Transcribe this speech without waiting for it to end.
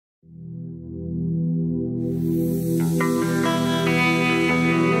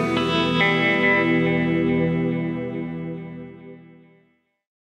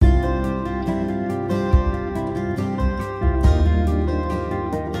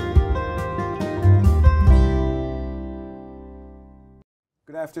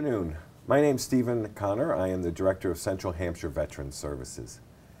afternoon. My name's Stephen Connor. I am the Director of Central Hampshire Veterans Services.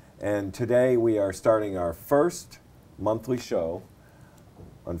 And today we are starting our first monthly show.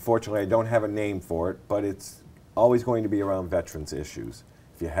 Unfortunately, I don't have a name for it, but it's always going to be around veterans issues.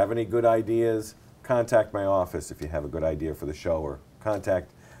 If you have any good ideas, contact my office if you have a good idea for the show, or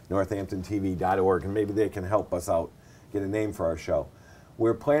contact NorthamptonTV.org and maybe they can help us out, get a name for our show.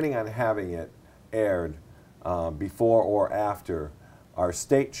 We're planning on having it aired before or after our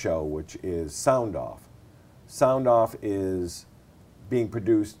state show, which is Sound Off. Sound Off is being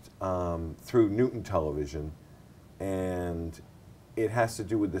produced through Newton Television, and it has to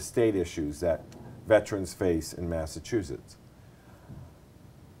do with the state issues that veterans face in Massachusetts.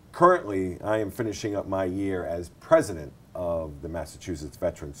 Currently, I am finishing up my year as president of the Massachusetts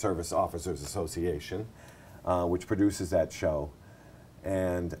Veteran Service Officers Association, which produces that show.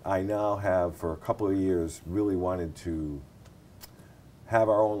 And I now have, for a couple of years, really wanted to have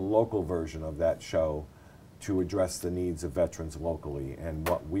our own local version of that show to address the needs of veterans locally and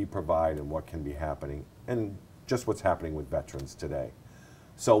what we provide and what can be happening and just what's happening with veterans today.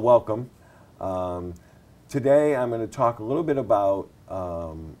 So welcome. Today I'm going to talk a little bit about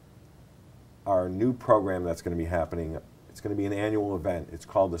our new program that's going to be happening. It's going to be an annual event. It's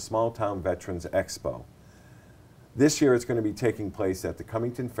called the Small Town Veterans Expo. This year it's going to be taking place at the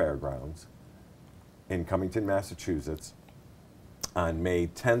Cummington Fairgrounds in Cummington, Massachusetts, on May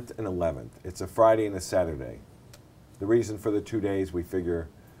 10th and 11th. It's a Friday and a Saturday. The reason for the 2 days, we figure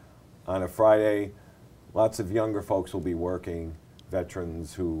on a Friday, lots of younger folks will be working,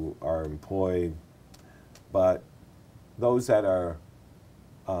 veterans who are employed, but those that are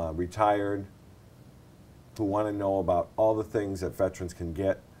retired, who want to know about all the things that veterans can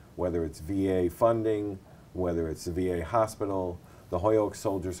get, whether it's VA funding, whether it's the VA hospital, the Hoyoke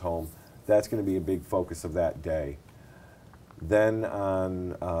Soldiers Home, that's going to be a big focus of that day. Then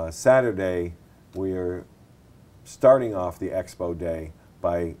on Saturday, we're starting off the Expo Day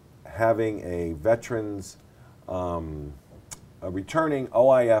by having a veterans, a returning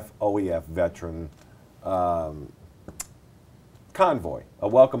OIF/OEF veteran convoy, a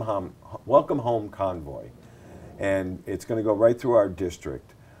welcome home convoy. And it's going to go right through our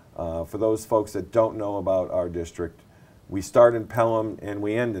district. For those folks that don't know about our district, we start in Pelham and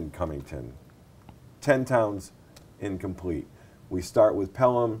we end in Cummington. 10 towns incomplete. We start with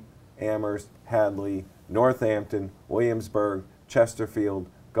Pelham, Amherst, Hadley, Northampton, Williamsburg, Chesterfield,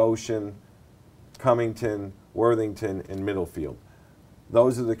 Goshen, Cummington, Worthington, and Middlefield.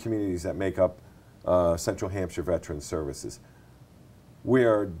 Those are the communities that make up Central Hampshire Veterans Services. We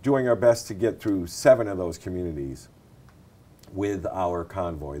are doing our best to get through 7 of those communities with our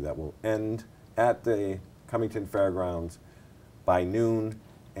convoy that will end at the Cummington Fairgrounds by noon,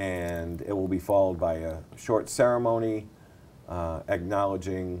 and it will be followed by a short ceremony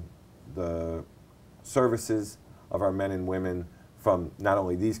acknowledging the services of our men and women from not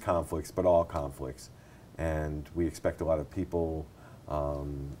only these conflicts but all conflicts. And we expect a lot of people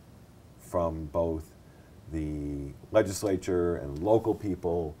from both the legislature and local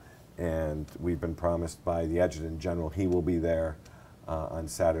people, and we've been promised by the Adjutant General he will be there on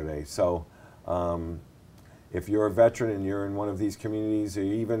Saturday. So if you're a veteran and you're in one of these communities, or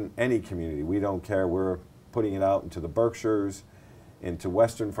even any community, we don't care. We're putting it out into the Berkshires, into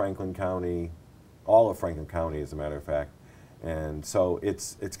Western Franklin County, all of Franklin County as a matter of fact. And so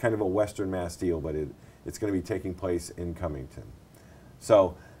it's kind of a Western Mass deal, but it's going to be taking place in Cummington.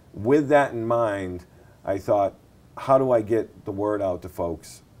 So with that in mind, I thought, how do I get the word out to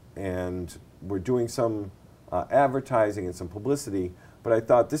folks? And we're doing some advertising and some publicity, but I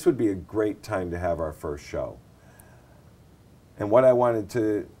thought this would be a great time to have our first show. And what I wanted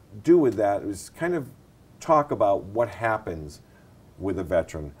to do with that was kind of talk about what happens with a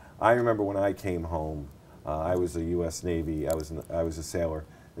veteran. I remember when I came home, I was a U.S. Navy, I was a sailor,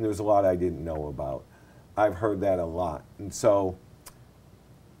 and there was a lot I didn't know about. I've heard that a lot. And so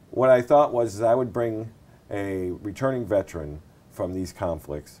what I thought was I would bring a returning veteran from these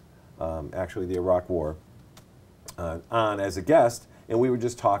conflicts, actually the Iraq War, on as a guest, and we would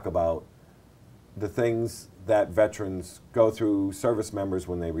just talk about the things that veterans go through, service members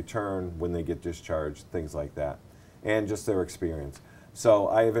when they return, when they get discharged, things like that, and just their experience. So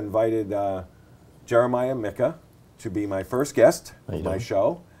I have invited Jeremiah Micka to be my first guest of my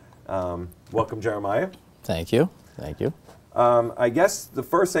show. Welcome, Jeremiah. Thank you. Thank you. I guess the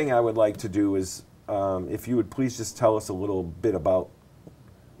first thing I would like to do is if you would please just tell us a little bit about,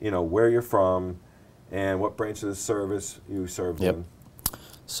 where you're from and what branch of the service you served in.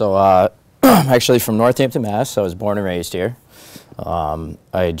 So actually from Northampton, Mass. I was born and raised here.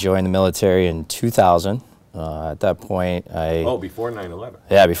 I joined the military in 2000. At that point, Oh, before 9/11.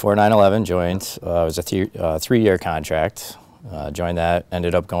 yeah, before 9/11, joined. It was a 3-year contract. Joined that,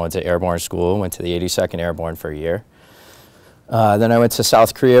 ended up going to airborne school, went to the 82nd Airborne for a year. Then I went to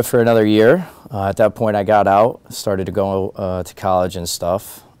South Korea for another year. At that point, I got out, started to go to college and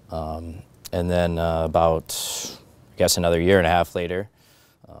stuff. And then about, I guess, another year and a half later,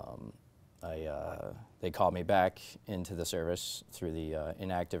 they called me back into the service through the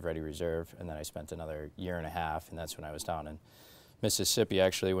inactive Ready Reserve, and then I spent another year and a half, and that's when I was down in Mississippi,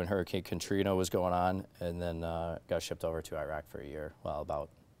 actually, when Hurricane Katrina was going on, and then got shipped over to Iraq for a year, well, about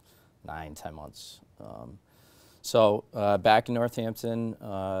 9-10 months. So back in Northampton,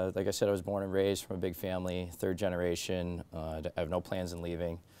 like I said, I was born and raised from a big family, 3rd generation. I have no plans in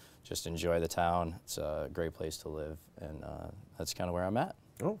leaving, just enjoy the town. It's a great place to live, and that's kind of where I'm at.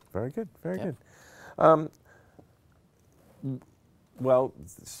 Oh, very good, very Yeah. good. Well,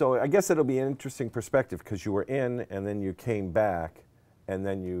 so I guess it'll be an interesting perspective because you were in and then you came back and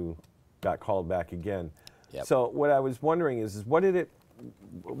then you got called back again. Yep. So what I was wondering is what did it,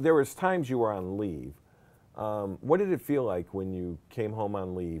 there was times you were on leave. What did it feel like when you came home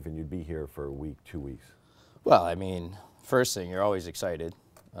on leave and you'd be here for a week, 2 weeks? Well, I mean, first thing, you're always excited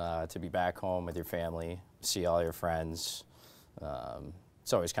to be back home with your family, see all your friends.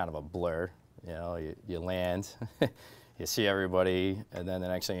 It's always kind of a blur. You know, you land, you see everybody, and then the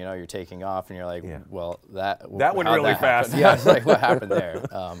next thing you know, you're taking off, and you're like, Yeah. well, that went how'd really that fast. happen? Yeah, it's like, what happened there?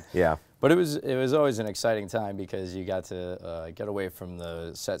 Yeah. But it was always an exciting time because you got to get away from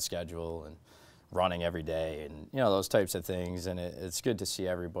the set schedule and running every day, and you know those types of things. And it's good to see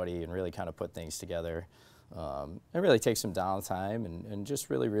everybody and really kind of put things together. And really take some downtime and just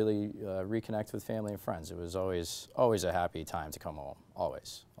really reconnect with family and friends. It was always a happy time to come home.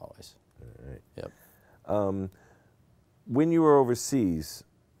 Always. All right. Yep. When you were overseas,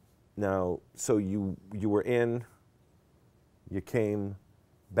 now, so you were in, you came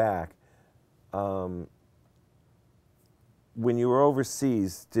back. When you were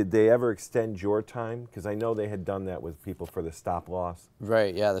overseas, did they ever extend your time? Because I know they had done that with people for the stop loss.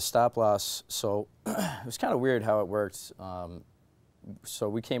 Right, yeah, the stop loss. So it was kind of weird how it worked. So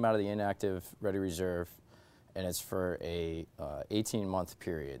we came out of the inactive Ready Reserve, and it's for a 18-month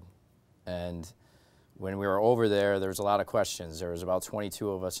period. And when we were over there, there was a lot of questions. There was about 22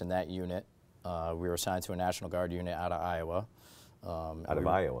 of us in that unit. We were assigned to a National Guard unit out of Iowa. Out of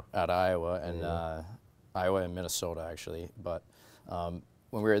Iowa? Out of Iowa, and Iowa and Minnesota, actually. But when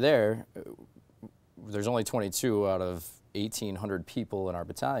we were there, there's only 22 out of 1,800 people in our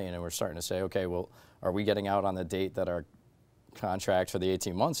battalion, and we're starting to say, okay, well, are we getting out on the date that our contract for the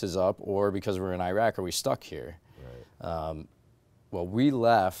 18 months is up, or because we're in Iraq, are we stuck here? Right. Well, we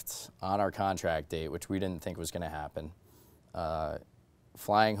left on our contract date, which we didn't think was going to happen,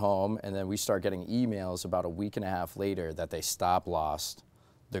 flying home, and then we start getting emails about a week and a half later that they stop lost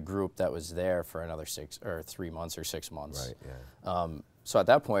the group that was there for another 3 months or 6 months. Right, yeah. So at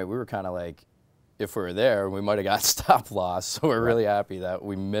that point, we were kind of like, if we were there, we might have got stop loss. So we're really happy that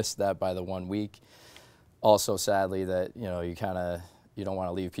we missed that by the 1 week. Also, sadly, that you don't want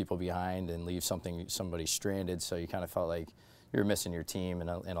to leave people behind and leave somebody stranded. So you kind of felt like you're missing your team in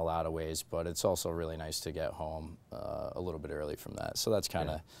a lot of ways. But it's also really nice to get home a little bit early from that. So that's kind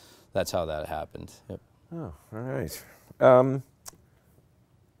of that's how that happened. Yep. Oh, all right.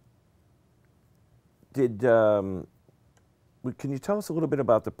 Can you tell us a little bit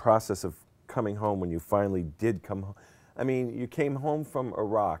about the process of coming home when you finally did come home? I mean, you came home from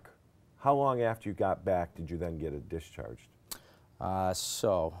Iraq. How long after you got back did you then get it discharged?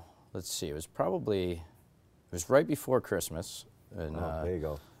 So let's see. It was right before Christmas. And, there you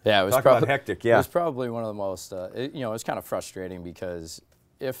go. Yeah, it was Talk about hectic. Yeah, it was probably one of the most. It was kind of frustrating because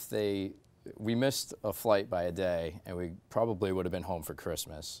we missed a flight by a day, and we probably would have been home for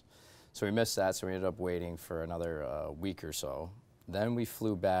Christmas. So we missed that, so we ended up waiting for another week or so. Then we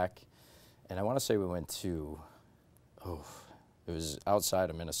flew back, and I want to say we went to, it was outside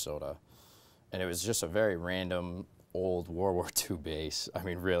of Minnesota, and it was just a very random old World War II base. I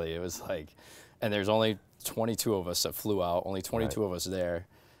mean, really, it was like, and there's only 22 of us that flew out, only 22 of us there.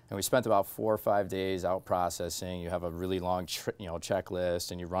 And we spent about 4 or 5 days out processing. You have a really long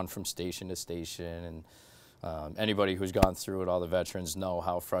checklist, and you run from station to station, and anybody who's gone through it, all the veterans know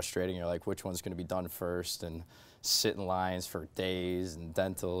how frustrating. You're like, which one's going to be done first, and sit in lines for days, and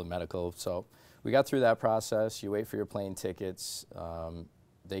dental and medical. So we got through that process. You wait for your plane tickets.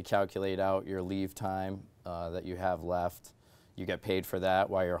 They calculate out your leave time that you have left. You get paid for that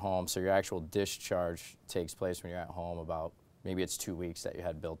while you're home. So your actual discharge takes place when you're at home about, maybe it's 2 weeks that you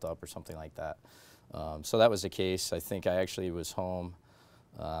had built up or something like that. So that was the case. I think I actually was home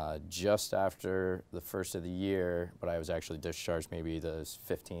just after the first of the year, but I was actually discharged maybe the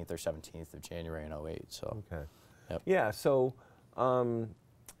 15th or 17th of January in '08. So, Okay. yep. Yeah. So,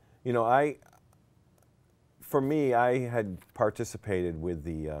 you know, for me, I had participated with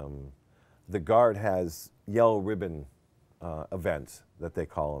the Guard has yellow ribbon events that they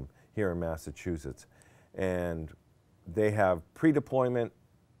call them here in Massachusetts, and they have pre-deployment,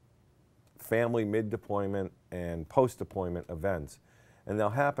 family mid-deployment, and post-deployment events. And they'll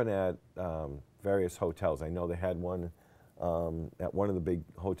happen at various hotels. I know they had one at one of the big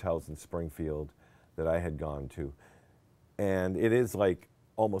hotels in Springfield that I had gone to. And it is like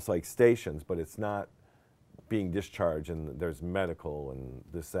almost like stations, but it's not being discharged and there's medical and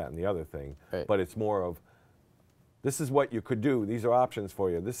this, that, and the other thing. Right. But it's more of, this is what you could do. These are options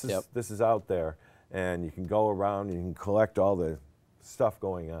for you. This is, Yep. this is out there. And you can go around and you can collect all the stuff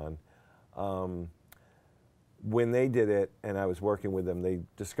going on. When they did it, and I was working with them, they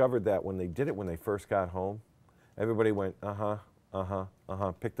discovered that when they did it when they first got home, everybody went,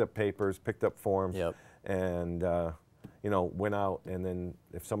 picked up papers, picked up forms, Yep. and you know, went out. And then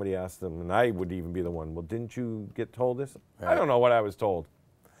if somebody asked them, and I would even be the one, well, didn't you get told this? Right. I don't know what I was told.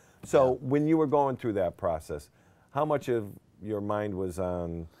 So Yeah. when you were going through that process, how much of your mind was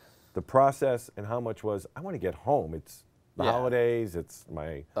on the process, and how much was, I want to get home? It's the Yeah. holidays, it's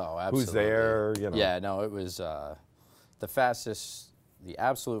my, Oh, absolutely. who's there, you know. Yeah, no, it was the fastest, the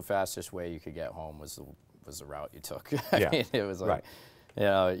absolute fastest way you could get home was the route you took. I Yeah. mean, it was like, Right. you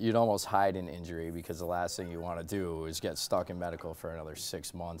know, you'd almost hide an injury because the last thing you want to do is get stuck in medical for another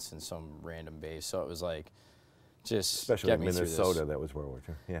 6 months in some random base. So it was like, just Especially get in me through this. Minnesota, that was World War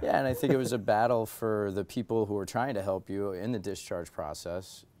II. Yeah. Yeah, and I think it was a battle for the people who were trying to help you in the discharge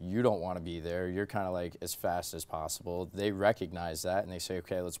process. You don't want to be there. You're kind of like as fast as possible. They recognize that and they say,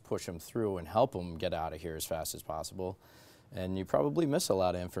 okay, let's push them through and help them get out of here as fast as possible. And you probably miss a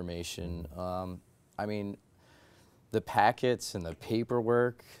lot of information. I mean, the packets and the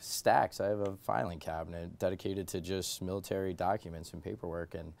paperwork, stacks. I have a filing cabinet dedicated to just military documents and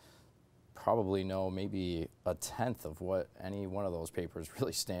paperwork, and probably know maybe a tenth of what any one of those papers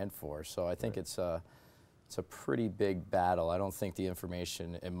really stand for. So I think it's a pretty big battle. I don't think the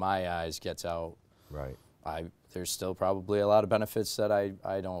information, in my eyes, gets out. Right. There's still probably a lot of benefits that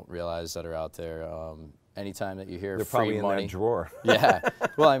I don't realize that are out there. Anytime that you hear They're free probably in money, that drawer. yeah.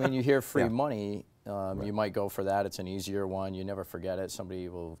 Well, I mean, you hear free Yeah. money, you might go for that. It's an easier one. You never forget it. Somebody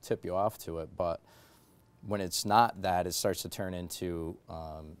will tip you off to it. But when it's not that, it starts to turn into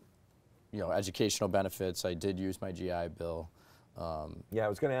you know, educational benefits. I did use my GI Bill. Yeah, I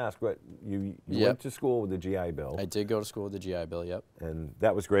was going to ask, what you Yep. went to school with the GI Bill. I did go to school with the GI Bill, yep. And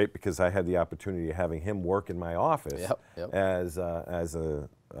that was great because I had the opportunity of having him work in my office Yep. as a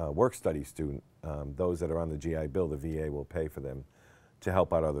work study student. Those that are on the GI Bill, the VA will pay for them to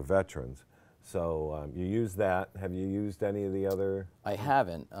help out other veterans. So you used that. Have you used any of the other? I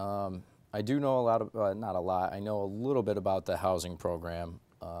haven't. I do know a lot of, not a lot, I know a little bit about the housing program.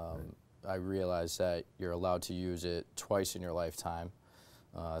 I realize that you're allowed to use it twice in your lifetime.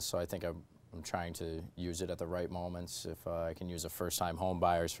 So I think I'm trying to use it at the right moments. If I can use a first-time home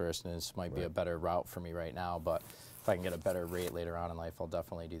buyers, for instance, might be a better route for me right now, but if I can get a better rate later on in life, I'll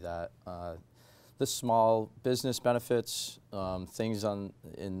definitely do that. The small business benefits, things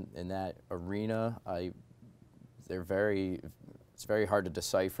in that arena, it's very hard to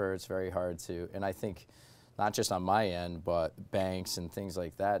decipher. It's very hard to, and I think not just on my end, but banks and things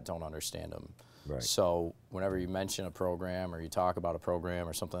like that don't understand them. Right. So whenever you mention a program or you talk about a program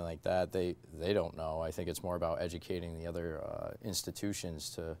or something like that, they don't know. I think it's more about educating the other institutions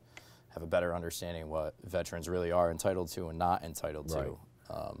to have a better understanding what veterans really are entitled to and not entitled to.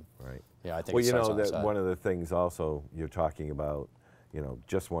 Right. Yeah, I think. Well, it you know, starts on the that side. one of the things also you're talking about, you know,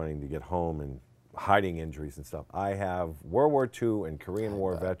 just wanting to get home and hiding injuries and stuff. I have World War II and Korean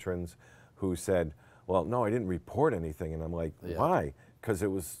War veterans who said, well, no, I didn't report anything. And I'm like, why? Because it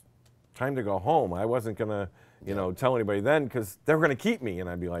was time to go home. I wasn't going to, you know, tell anybody then because they were going to keep me. And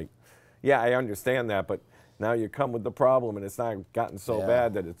I'd be like, yeah, I understand that, but now you come with the problem and it's not gotten so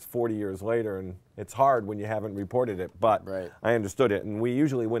bad that it's 40 years later and it's hard when you haven't reported it. But I understood it. And we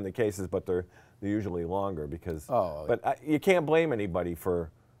usually win the cases, but they're usually longer because, you can't blame anybody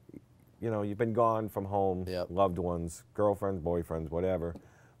for, you know, you've been gone from home, loved ones, girlfriends, boyfriends, whatever,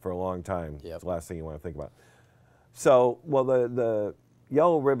 for a long time. It's the last thing you want to think about. So, well, the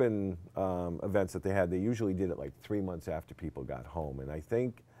yellow ribbon events that they had, they usually did it like 3 months after people got home. And I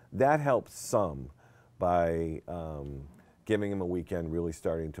think that helped some by giving them a weekend, really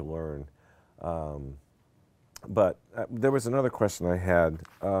starting to learn. But there was another question I had.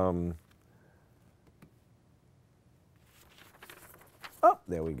 Oh,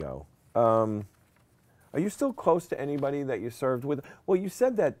 There we go. Are you still close to anybody that you served with? Well, you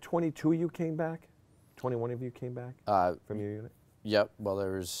said that 22 of you came back? 21 of you came back from your unit? Yep. Well,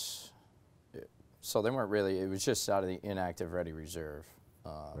 there was, so they weren't really, it was just out of the inactive ready reserve.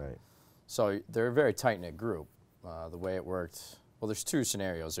 Right. So they're a very tight-knit group. The way it worked, well, there's two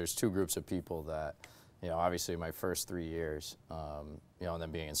scenarios. There's two groups of people that, you know, obviously my first 3 years, you know, and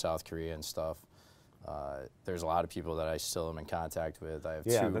then being in South Korea and stuff, there's a lot of people that I still am in contact with. I have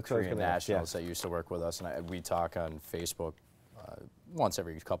two Korean nationals that used to work with us, and we talk on Facebook once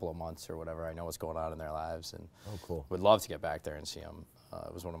every couple of months or whatever. I know what's going on in their lives, and would love to get back there and see them.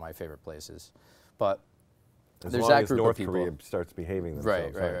 It was one of my favorite places. But as there's long that as group North of people. Korea starts behaving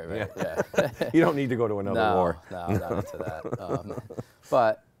themselves. Right. Yeah. You don't need to go to another war. No, not into that.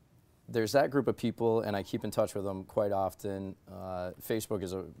 But there's that group of people, and I keep in touch with them quite often. Facebook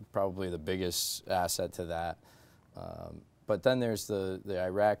is probably the biggest asset to that. But then there's the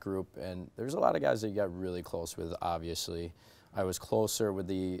Iraq group, and there's a lot of guys that you got really close with, obviously. I was closer with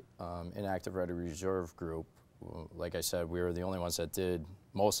the inactive ready reserve group. Like I said, we were the only ones that did.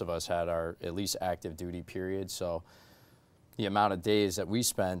 Most of us had our at least active duty period, so the amount of days that we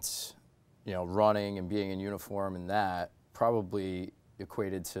spent, you know, running and being in uniform and that probably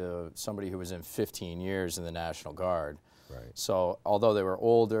equated to somebody who was in 15 years in the National Guard. Right. So although they were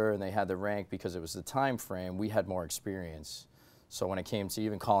older and they had the rank because it was the time frame, we had more experience. So when it came to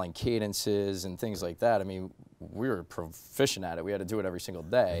even calling cadences and things like that, I mean, we were proficient at it. We had to do it every single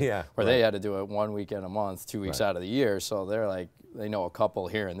day. Yeah, where they had to do it 1 weekend a month, 2 weeks out of the year. So they're like, they know a couple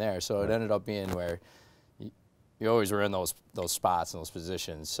here and there. So it ended up being where you always were in those spots and those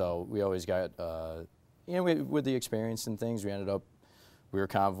positions. So we always got, you know, with the experience and things, we ended up, we were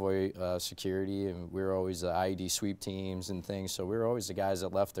convoy security, and we were always the IED sweep teams and things. So we were always the guys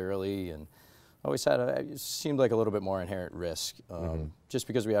that left early, and always had it seemed like a little bit more inherent risk, just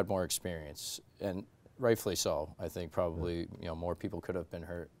because we had more experience, and rightfully so. I think probably you know, more people could have been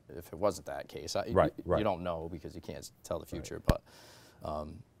hurt if it wasn't that case. You don't know because you can't tell the future, but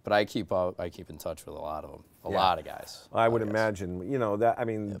I keep in touch with a lot of them, a lot of guys. I would imagine, you know, that, I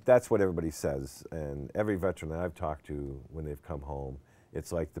mean, that's what everybody says, and every veteran that I've talked to when they've come home,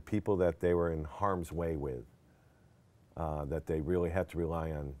 it's like the people that they were in harm's way with, that they really had to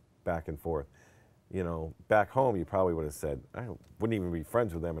rely on back and forth. You know, back home, you probably would have said, I wouldn't even be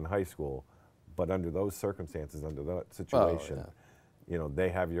friends with them in high school, but under those circumstances, under that situation, you know, they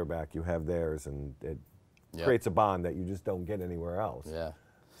have your back, you have theirs, and it creates a bond that you just don't get anywhere else. Yeah.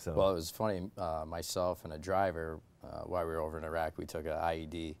 So. Well, it was funny, myself and a driver, while we were over in Iraq, we took an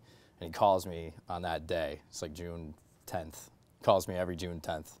IED, and he calls me on that day. It's like June 10th. Calls me every June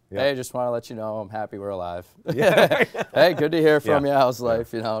 10th. Hey, just want to let you know I'm happy we're alive. Hey, good to hear from you. How's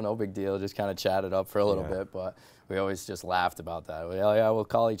life? You know, no big deal. Just kind of chatted up for a little bit, but we always just laughed about that. We'll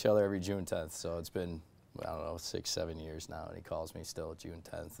call each other every June 10th. So it's been, I don't know, 6, 7 years now, and he calls me still June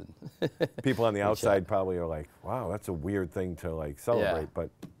 10th. And people on the outside probably are like, wow, that's a weird thing to like celebrate, but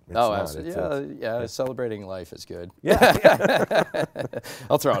it's not. It's celebrating life is good. Yeah.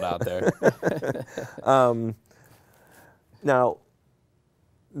 I'll throw it out there. Now,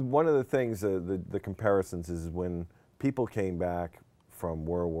 one of the things, the comparisons is when people came back from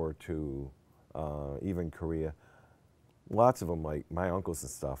World War II, even Korea, lots of them, like my uncles and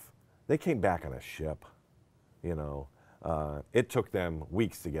stuff, they came back on a ship, you know. It took them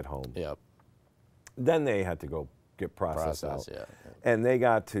weeks to get home. Yep. Then they had to go get processed out. And they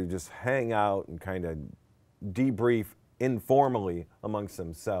got to just hang out and kind of debrief informally amongst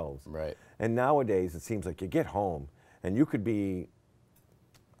themselves. Right. And nowadays, it seems like you get home, and you could be,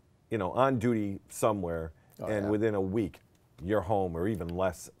 you know, on duty somewhere, and within a week, you're home, or even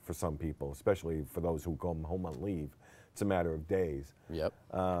less for some people, especially for those who go home on leave. It's a matter of days. Yep.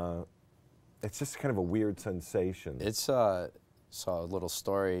 It's just kind of a weird sensation. It's so a little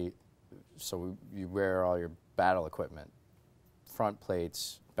story. So you wear all your battle equipment: front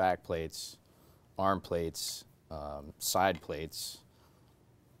plates, back plates, arm plates, side plates.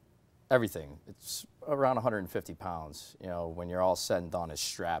 Everything. It's around 150 pounds, you know, when you're all said and done, is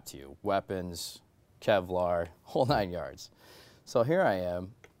strapped to you. Weapons, Kevlar, whole 9 yards. So here I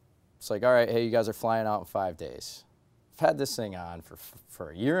am. It's like, all right, hey, you guys are flying out in 5 days. I've had this thing on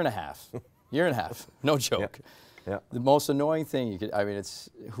for a year and a half. No joke. Yeah. The most annoying thing you could, I mean, it's,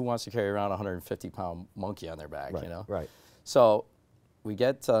 who wants to carry around a 150-pound monkey on their back, you know? Right. So we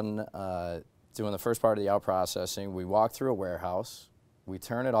get done doing the first part of the out processing. We walk through a warehouse. We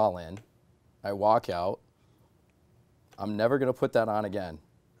turn it all in. I walk out. I'm never going to put that on again.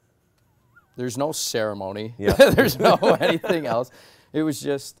 There's no ceremony. There's no anything else. It was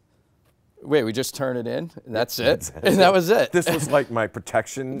just, wait, we just turn it in, and that's it? And that was it. This was like my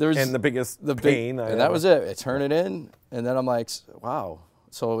protection and the biggest pain. And that was it. I turn it in, and then I'm like, wow.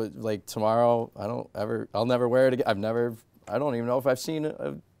 So like tomorrow, I'll never wear it again. I don't even know if I've seen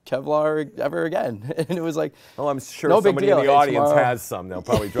a Kevlar ever again. And it was like, oh, I'm sure no somebody big deal. in the audience has some. They'll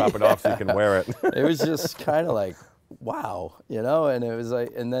probably drop it off so you can wear it. It was just kind of like, wow, you know, and it was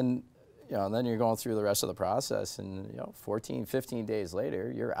like, and then, you know, and then you're going through the rest of the process, and, you know, 14, 15 days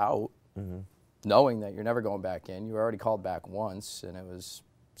later, you're out, knowing that you're never going back in. You were already called back once, and it's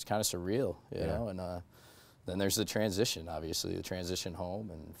kind of surreal, you know, and then there's the transition, obviously, the transition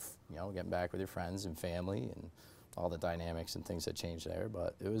home, and, you know, getting back with your friends and family, and all the dynamics and things that changed there.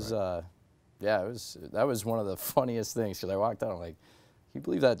 But it was, yeah, that was one of the funniest things, because I walked out, I'm like, can you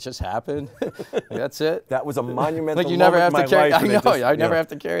believe that just happened? Like, that's it. That was a monumental like you never have moment to in my carry. life. I know. I never have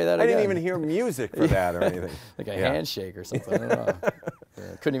to carry that I again. didn't even hear music for that or anything. Like a handshake or something. I don't know.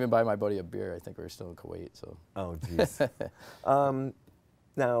 Yeah, couldn't even buy my buddy a beer. I think we were still in Kuwait. So. Oh, jeez.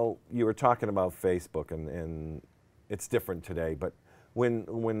 Now you were talking about Facebook, and it's different today. But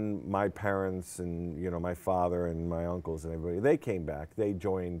when my parents and, you know, my father and my uncles and everybody, they came back. They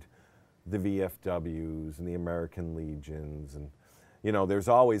joined the VFWs and the American Legions, and, you know,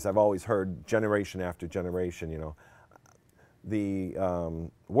 I've always heard generation after generation, you know, the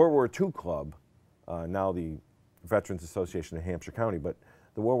World War II Club, now the Veterans Association of Hampshire County, but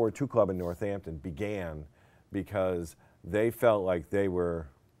the World War II Club in Northampton began because they felt like they were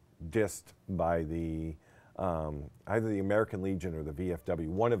dissed by the either the American Legion or the VFW.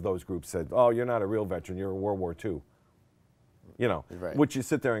 One of those groups said, oh, you're not a real veteran, you're a World War II. You know, which you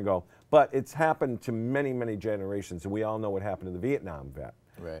sit there and go, but it's happened to many, many generations, and we all know what happened to the Vietnam vet.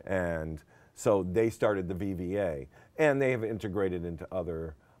 Right. And so they started the VVA, and they have integrated into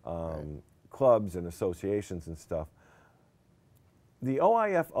other clubs and associations and stuff. The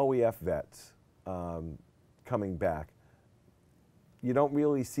OIF, OEF vets coming back, you don't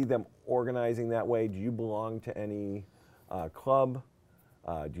really see them organizing that way. Do you belong to any club?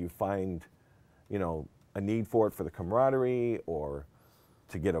 Do you find, you know, a need for it for the camaraderie or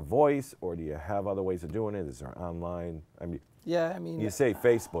to get a voice, or do you have other ways of doing it? Is there online? I mean, yeah, I mean, you say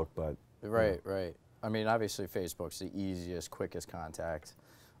Facebook, but right, right. I mean, obviously Facebook's the easiest, quickest contact.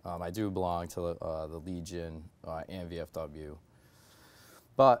 I do belong to the Legion and VFW,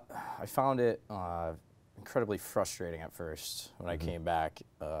 but I found it incredibly frustrating at first when I came back.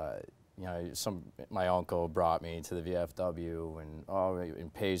 You know, my uncle brought me to the VFW, and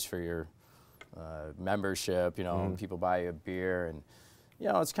it pays for your membership. You know, and people buy you a beer, and you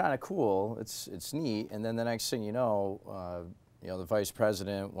know, it's kind of cool. It's neat. And then the next thing you know, the vice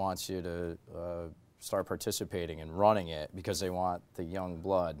president wants you to start participating and running it because they want the young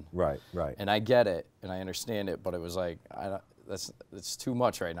blood. Right, right. And I get it, and I understand it, but it was like, it's too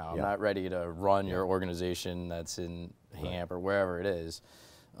much right now. I'm not ready to run your organization that's in Hamp or wherever it is.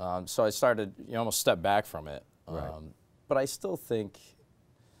 So I started, you almost step back from it. But I still think,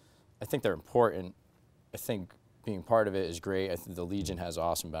 they're important. I think being part of it is great. I think the Legion has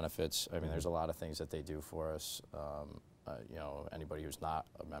awesome benefits. I mean, there's a lot of things that they do for us. You know, anybody who's not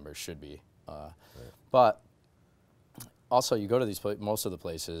a member should be. But also, you go to these most of the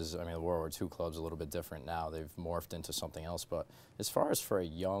places. I mean, the World War II Club's a little bit different now. They've morphed into something else. But as far as for a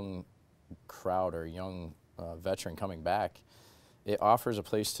young crowd or young veteran coming back, it offers a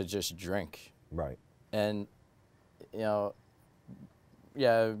place to just drink. Right. And, you know,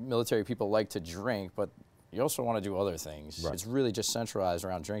 yeah, military people like to drink, but you also want to do other things. Right. It's really just centralized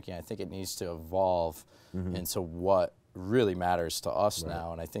around drinking. I think it needs to evolve into what really matters to us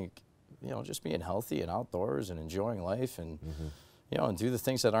now. And I think, you know, just being healthy and outdoors and enjoying life, and you know, and do the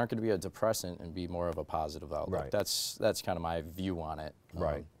things that aren't going to be a depressant and be more of a positive outlook. Right. That's kind of my view on it.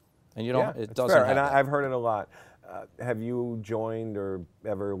 Right. And you don't. Yeah, it doesn't. Fair. Have and that. I've heard it a lot. Have you joined or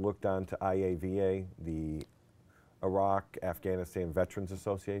ever looked onto IAVA, the Iraq Afghanistan Veterans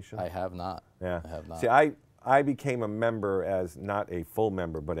Association? I have not. Yeah. I have not. See, I became a member as not a full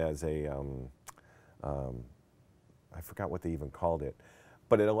member, but as a I forgot what they even called it,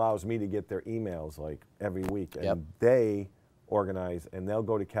 but it allows me to get their emails like every week, and they organize, and they'll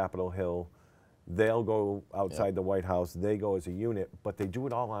go to Capitol Hill, they'll go outside the White House, they go as a unit, but they do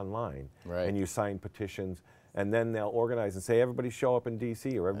it all online, and you sign petitions, and then they'll organize and say, everybody show up in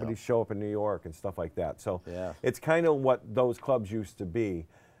DC, or everybody show up in New York, and stuff like that. So it's kind of what those clubs used to be.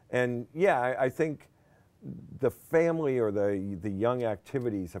 And yeah, I think the family or the young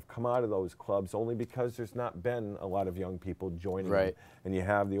activities have come out of those clubs only because there's not been a lot of young people joining them. And you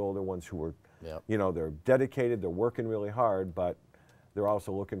have the older ones who are, you know, they're dedicated, they're working really hard, but they're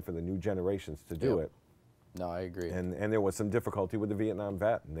also looking for the new generations to do it. No, I agree. And there was some difficulty with the Vietnam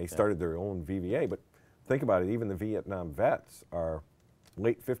vet, and they started their own VVA. But think about it, even the Vietnam vets are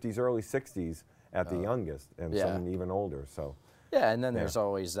late 50s, early 60s at the youngest, and some even older. So yeah, and then there's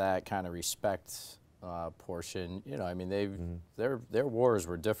always that kind of respect portion. You know, I mean, their wars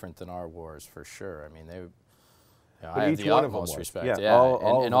were different than our wars for sure. I mean, I have the utmost respect. Yeah,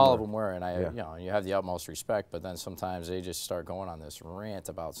 all of them were, and you know, you have the utmost respect. But then sometimes they just start going on this rant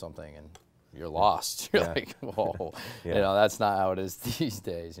about something, and you're lost. You're like, whoa, you know, that's not how it is these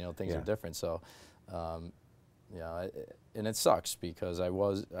days. You know, things are different. So, yeah, and it sucks because I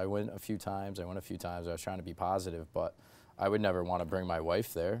went a few times. I was trying to be positive, but I would never want to bring my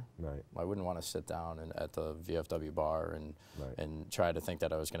wife there. Right. I wouldn't want to sit down at the VFW bar and try to think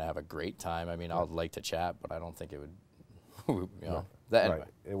that I was going to have a great time. I mean, I'd like to chat, but I don't think it would, you know. Anyway.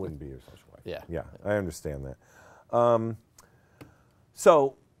 It wouldn't be your social life. Yeah. Yeah, I understand that.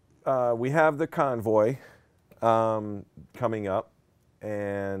 So we have the convoy coming up,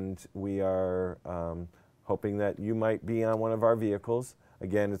 and we are hoping that you might be on one of our vehicles.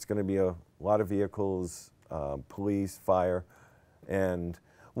 Again, it's going to be a lot of vehicles, police, fire, and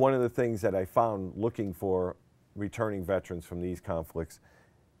one of the things that I found looking for returning veterans from these conflicts,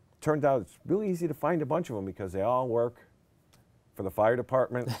 turned out it's really easy to find a bunch of them because they all work for the fire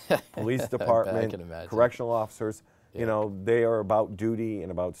department, police department, correctional officers. You know, they are about duty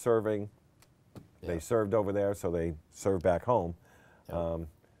and about serving. They served over there, so they serve back home.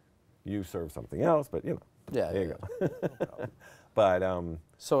 You serve something else, but you know, there you go. No but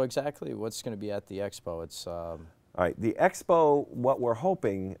so exactly what's going to be at the expo? It's all right. The expo, what we're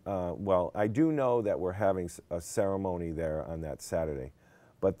hoping, well, I do know that we're having a ceremony there on that Saturday,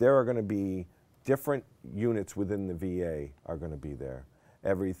 but there are going to be different units within the VA are going to be there.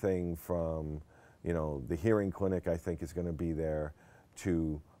 Everything from, you know, the hearing clinic, I think, is going to be there,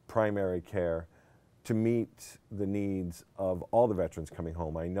 to primary care, to meet the needs of all the veterans coming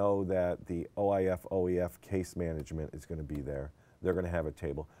home. I know that the OIF, OEF case management is going to be there. They're going to have a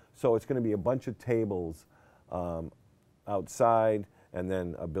table. So it's going to be a bunch of tables outside and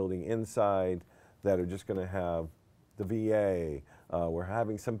then a building inside that are just going to have the VA. We're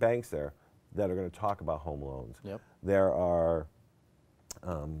having some banks there that are going to talk about home loans. Yep. There are,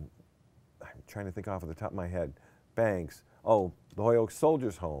 I'm trying to think off the top of my head, banks. Oh, the Hoyoke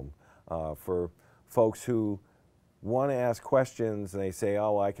Soldiers Home for folks who want to ask questions and they say,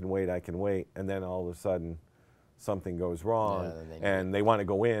 oh, I can wait, and then all of a sudden something goes wrong and they want to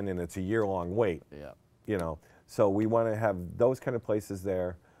go in and it's a year-long wait. Yeah. You know, so we want to have those kind of places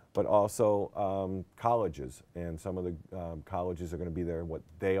there, but also colleges, and some of the colleges are going to be there, what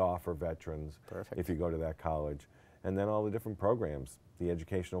they offer veterans if you go to that college, and then all the different programs, the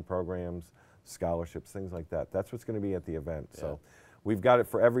educational programs, scholarships, things like that. That's what's going to be at the event. So we've got it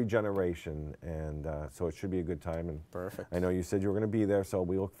for every generation, and so it should be a good time. And I know you said you were going to be there, so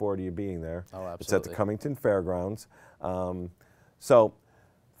we look forward to you being there. Oh, absolutely. It's at the Cummington Fairgrounds. So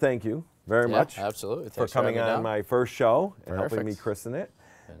thank you very much for coming on my first show and helping me christen it.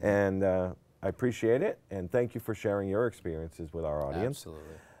 And I appreciate it, and thank you for sharing your experiences with our audience.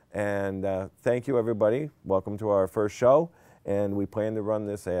 Absolutely. And thank you, everybody. Welcome to our first show, and we plan to run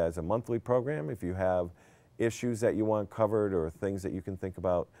this as a monthly program. If you have issues that you want covered or things that you can think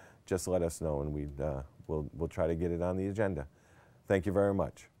about, just let us know, and we'll try to get it on the agenda. Thank you very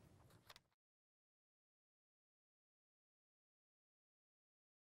much.